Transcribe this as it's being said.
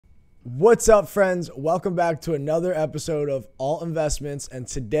What's up, friends? Welcome back to another episode of Alt Investments, and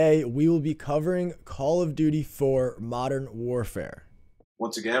today we will be covering Call of Duty 4 Modern Warfare.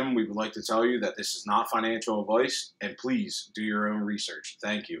 Once again, we would like to tell you that this is not financial advice, and please do your own research.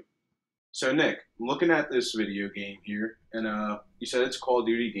 Thank you. So, Nick, I'm looking at this video game here, and you said it's a Call of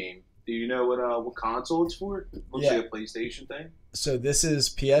Duty game. Do you know what console it's for? It looks like a PlayStation thing. So this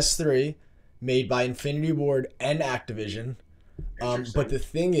is PS3, made by infinityward and Activision. But the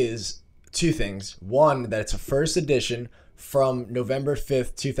thing is, two things. One, that it's a first edition from November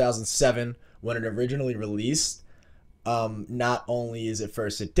 5th, 2007, when it originally released. Not only is it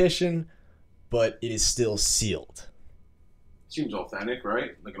first edition, but it is still sealed. Seems authentic,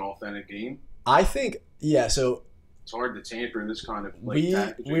 right? Like an authentic game. I think, yeah, so it's hard to tamper in this kind of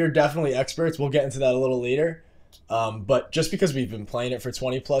packaging. We are definitely experts. We'll get into that a little later. But just because we've been playing it for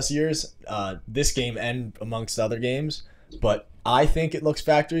 20 plus years, this game and amongst other games, but I think it looks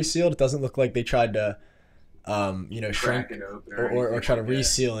factory sealed. It doesn't look like they tried to, shrink it open or try to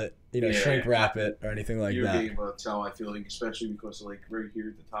reseal it, shrink wrap it or anything like that. You'll be able to tell, I feel like, especially because like right here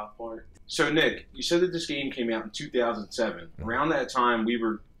at the top part. So, Nick, you said that this game came out in 2007. Around that time, we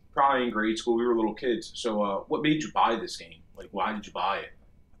were probably in grade school. We were little kids. So, what made you buy this game? Like, why did you buy it?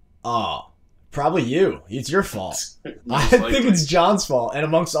 Oh, probably you. It's your fault. I think it's John's fault, and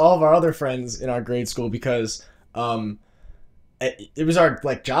amongst all of our other friends in our grade school, because it was our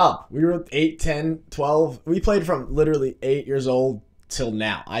job. We were 8, 10, 12. We played from literally 8 years old till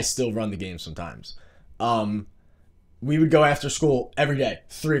now. I still run the game sometimes. We would go after school every day,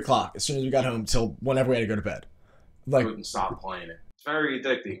 3 o'clock, as soon as we got home till whenever we had to go to bed. I wouldn't stop playing it. It's very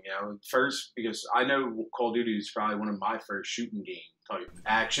addicting, First, because I know Call of Duty is probably one of my first shooting game type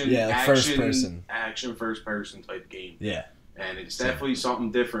action. Yeah, first person. Action first person type game. Yeah. And it's definitely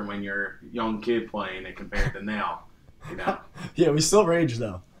something different when you're a young kid playing it compared to now. Yeah, we still rage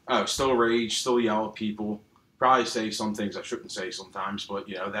though. Oh, still rage, still yell at people. Probably say some things I shouldn't say sometimes, but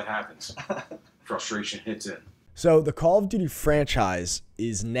that happens. Frustration hits in. So the Call of Duty franchise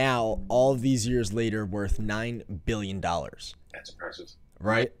is now, all of these years later, worth $9 billion. That's impressive.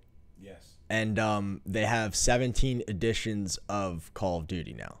 Right? Yes. And they have 17 editions of Call of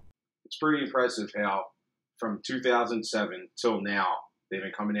Duty now. It's pretty impressive how from 2007 till now, they've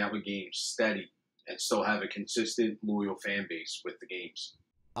been coming out with games steady and still have a consistent, loyal fan base with the games.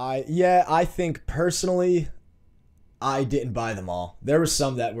 I think personally, I didn't buy them all. There were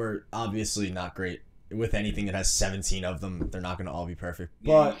some that were obviously not great. With anything that has 17 of them, they're not going to all be perfect.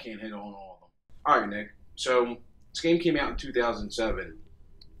 Yeah, you can't hit on all of them. All right, Nick. So this game came out in 2007.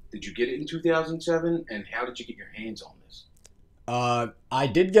 Did you get it in 2007? And how did you get your hands on this? I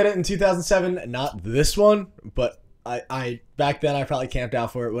did get it in 2007. Not this one, but I back then I probably camped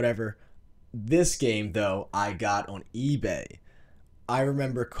out for it, whatever. This game, though, I got on eBay. I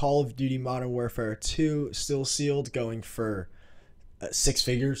remember Call of Duty Modern Warfare 2, still sealed, going for 6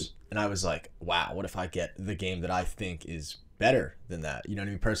 figures. And I was like, wow, what if I get the game that I think is better than that? You know what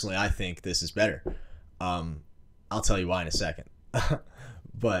I mean? Personally, I think this is better. I'll tell you why in a second.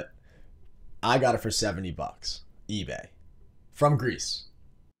 But I got it for $70, eBay, from Greece.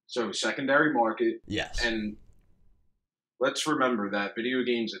 So secondary market. Yes. And let's remember that video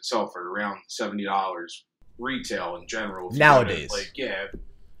games itself are around $70 retail in general. Nowadays.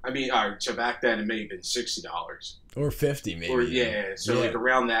 I mean, all right, so back then it may have been $60. Or 50 maybe. Like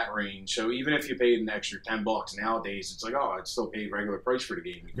around that range. So even if you paid an extra $10 nowadays, it's like, oh, I'd still pay regular price for the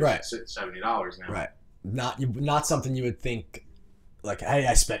game because it's $70 now. Right. Not something you would think like, hey,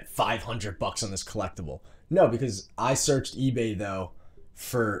 I spent $500 on this collectible. No, because I searched eBay though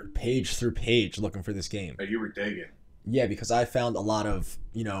for page through page looking for this game. Oh, you were digging. Yeah, because I found a lot of,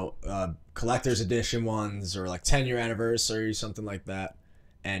 collector's edition ones or like 10-year anniversary, something like that.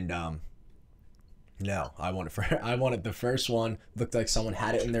 And no, I wanted the first one. Looked like someone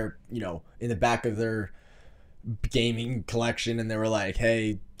had it in their, in the back of their gaming collection, and they were like,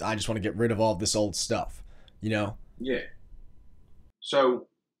 "Hey, I just want to get rid of all this old stuff," Yeah. So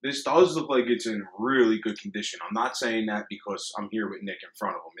this does look like it's in really good condition. I'm not saying that because I'm here with Nick in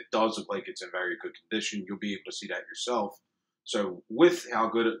front of him. It does look like it's in very good condition. You'll be able to see that yourself. So with how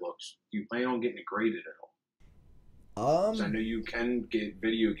good it looks, do you plan on getting it graded at all? 'Cause I know you can get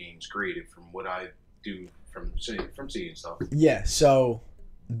video games graded from what I do from seeing stuff. Yeah, so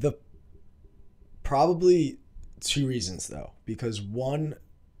probably 2 reasons though. Because one,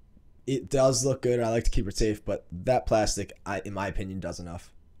 it does look good. I like to keep it safe, but that plastic, in my opinion, does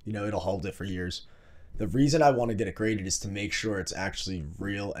enough. It'll hold it for years. The reason I want to get it graded is to make sure it's actually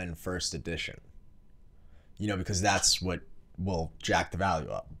real and first edition. Because that's what will jack the value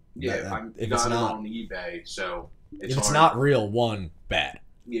up. Yeah, if it's not on eBay, so if it's not real, bad.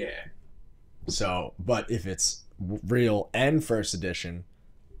 Yeah, So, but if it's real and first edition,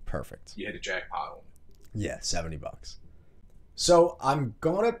 perfect. You hit a jackpot on it. Yeah, $70. So I'm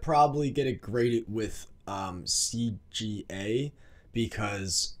gonna probably get it graded with CGA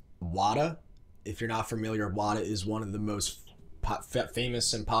because WADA. If you're not familiar, WADA is one of the most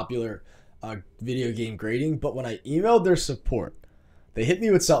famous and popular video game grading. But when I emailed their support, they hit me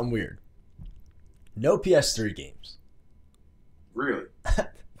with something weird. No PS3 games. Really?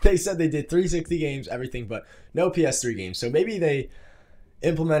 They said they did 360 games, everything, but no PS3 games. So maybe they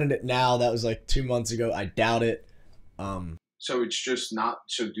implemented it now. That was like 2 months ago. I doubt it. So it's just not.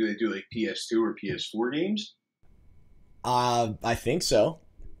 So do they do like PS2 or PS4 games? I think so.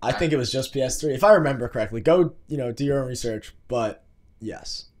 I think it was just PS3, if I remember correctly. Go, do your own research. But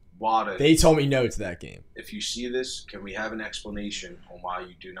yes, WADA. They told me no to that game. If you see this, can we have an explanation on why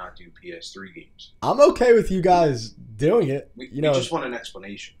you do not do PS3 games? I'm okay with you guys doing it. We just want an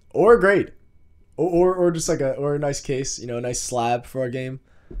explanation or a grade, or just like a nice case, a nice slab for our game.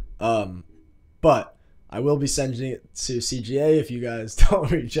 But I will be sending it to CGA if you guys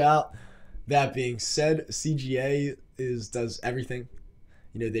don't reach out. That being said, CGA does everything.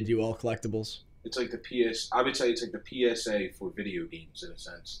 They do all collectibles. It's like the PS. I would say it's like the PSA for video games in a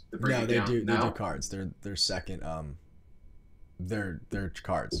sense. No, they do. They do cards. They're second. They're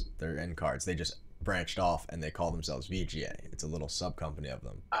cards. They're end cards. They just branched off and they call themselves VGA. It's a little sub company of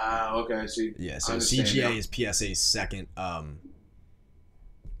them. Okay, I see. Yeah, so CGA is PSA's second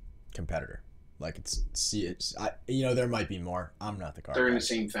competitor. Like there might be more. I'm not the card. They're guy. in the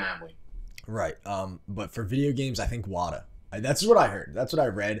same family. Right. But for video games, I think WADA. That's what I heard. That's what I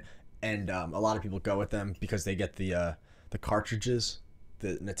read. And a lot of people go with them because they get the cartridges,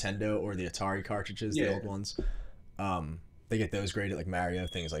 the Nintendo or the Atari cartridges, the old ones. They get those graded like Mario,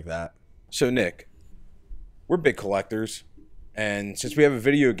 things like that. So Nick, we're big collectors, and since we have a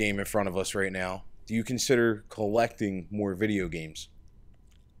video game in front of us right now, do you consider collecting more video games?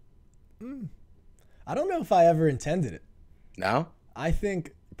 I don't know if I ever intended it. No? I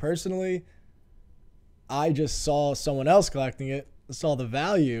think personally, I just saw someone else collecting it, saw the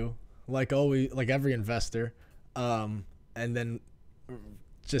value, like every investor, and then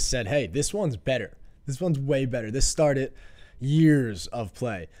just said, hey, this one's better. This one's way better. This started years of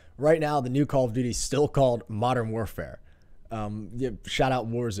play. Right now, the new Call of Duty is still called Modern Warfare. Shout out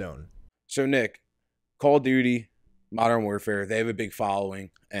Warzone. So Nick, Call of Duty, Modern Warfare, they have a big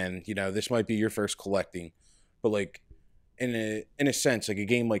following, and this might be your first collecting, but like in a sense, like a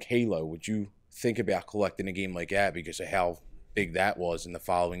game like Halo, would you think about collecting a game like that because of how big that was and the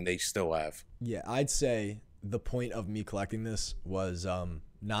following they still have? Yeah, I'd say the point of me collecting this was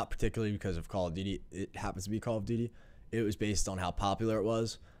not particularly because of Call of Duty. It happens to be Call of Duty. It was based on how popular it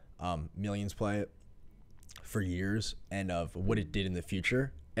was. Millions play it for years, and of what it did in the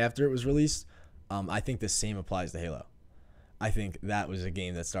future after it was released. I think the same applies to Halo. I think that was a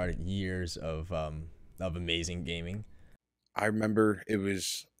game that started years of amazing gaming. I remember it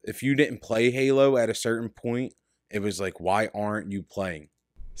was, if you didn't play Halo at a certain point, it was like, why aren't you playing?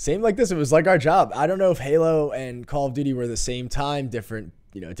 Same like this. It was like our job. I don't know if Halo and Call of Duty were the same time, different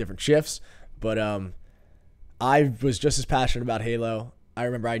shifts, but I was just as passionate about Halo. I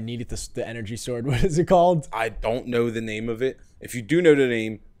remember I needed the energy sword. What is it called? I don't know the name of it. If you do know the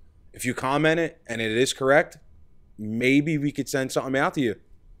name, if you comment it and it is correct, maybe we could send something out to you.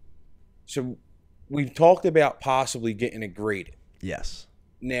 So we've talked about possibly getting it graded. Yes.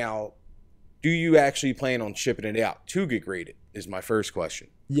 Now, do you actually plan on shipping it out to get graded is my first question.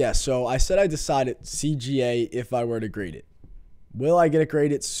 Yeah, so I said I decided CGA if I were to grade it. Will I get it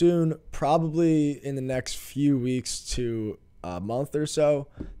graded soon? Probably in the next few weeks to a month or so.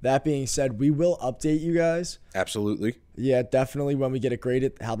 That being said, we will update you guys. Absolutely. Yeah, definitely when we get it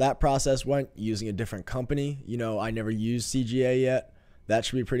graded. How that process went using a different company. I never used CGA yet. That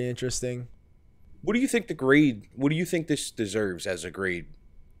should be pretty interesting. What do you think this deserves as a grade?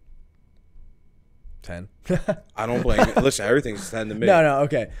 10. I don't blame it. Listen, everything's 10 to me. No,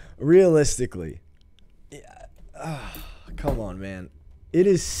 okay. Realistically, come on, man. It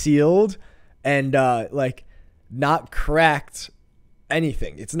is sealed and not cracked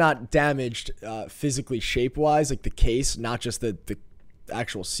anything. It's not damaged physically shape-wise, like the case, not just the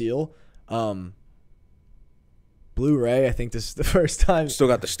actual seal. Blu-ray, I think this is the first time. Still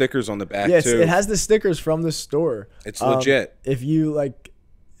got the stickers on the back, yes, too. It has the stickers from the store. It's legit. If you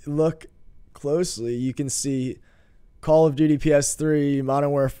look closely, you can see Call of Duty PS3,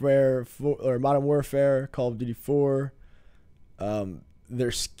 Modern Warfare 4, or Modern Warfare, Call of Duty 4. Their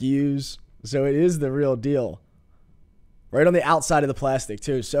SKUs, so it is the real deal. Right on the outside of the plastic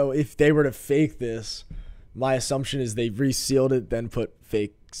too. So if they were to fake this, my assumption is they resealed it, then put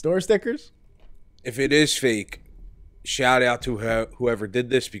fake store stickers. If it is fake, shout out to whoever did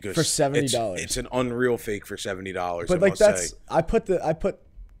this because For $70. it's an unreal fake for $70. But like I put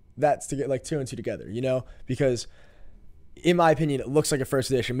that to get like 2 and 2 together, you know, because in my opinion, it looks like a first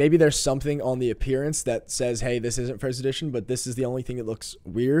edition. Maybe there's something on the appearance that says, hey, this isn't first edition, but this is the only thing that looks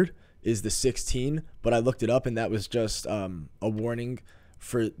weird is the 16. But I looked it up and that was just a warning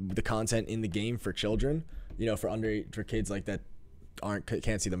for the content in the game for children, you know, for kids like that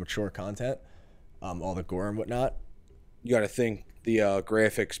can't see the mature content, all the gore and whatnot. You got to think the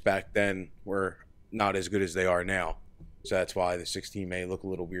graphics back then were not as good as they are now. So that's why the 16 may look a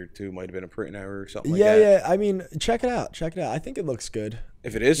little weird too. Might have been a print error or something like that. Yeah. I mean, check it out. I think it looks good.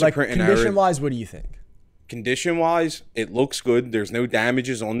 If it is like a print error. Condition-wise, what do you think? Condition-wise, it looks good. There's no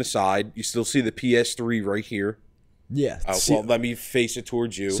damages on the side. You still see the PS3 right here. Yeah. Well, let me face it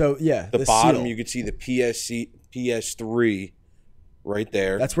towards you. So, yeah. The bottom, you could see the PS3 right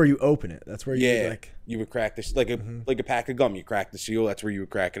there. That's where you open it. That's where you you would crack this like a pack of gum. You crack the seal. That's where you would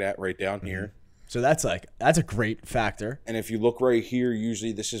crack it at right down here. So that's a great factor. And if you look right here,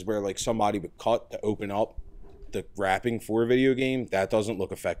 usually this is where like somebody would cut to open up the wrapping for a video game. That doesn't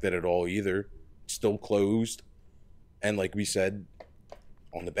look affected at all either. It's still closed. And like we said,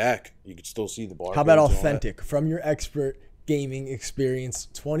 on the back, you could still see the bar. How about authentic? From your expert gaming experience,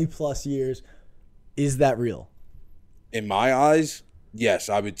 20 plus years, is that real? In my eyes, yes,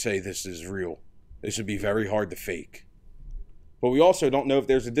 I would say this is real. This would be very hard to fake. But we also don't know if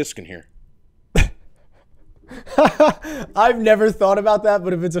there's a disc in here. I've never thought about that,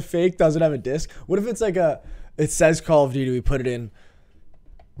 but if it's a fake, does it have a disc? What if it's like it says Call of Duty, we put it in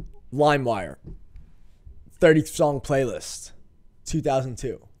LimeWire, 30 song playlist,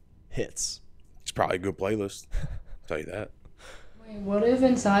 2002 hits. It's probably a good playlist. I'll tell you that. Wait, what if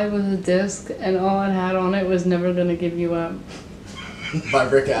inside was a disc and all it had on it was Never Gonna Give You Up? By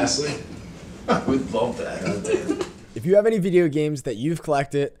Rick Astley. I would love that. If you have any video games that you've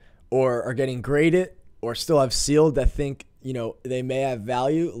collected or are getting graded or still have sealed that think, you know, they may have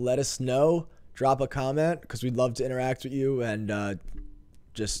value, let us know. Drop a comment because we'd love to interact with you and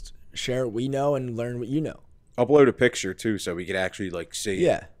just share what we know and learn what you know. Upload a picture too so we could actually like see.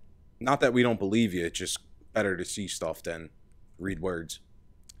 Yeah. Not that we don't believe you, it's just better to see stuff than read words.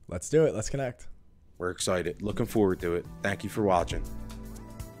 Let's do it. Let's connect. We're excited. Looking forward to it. Thank you for watching.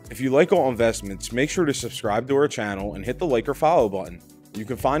 If you like All Investments, make sure to subscribe to our channel and hit the like or follow button. You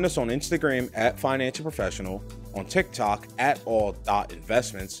can find us on Instagram at Financial Professional, on TikTok at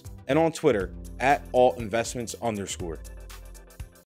all.investments, and on Twitter at allinvestments_.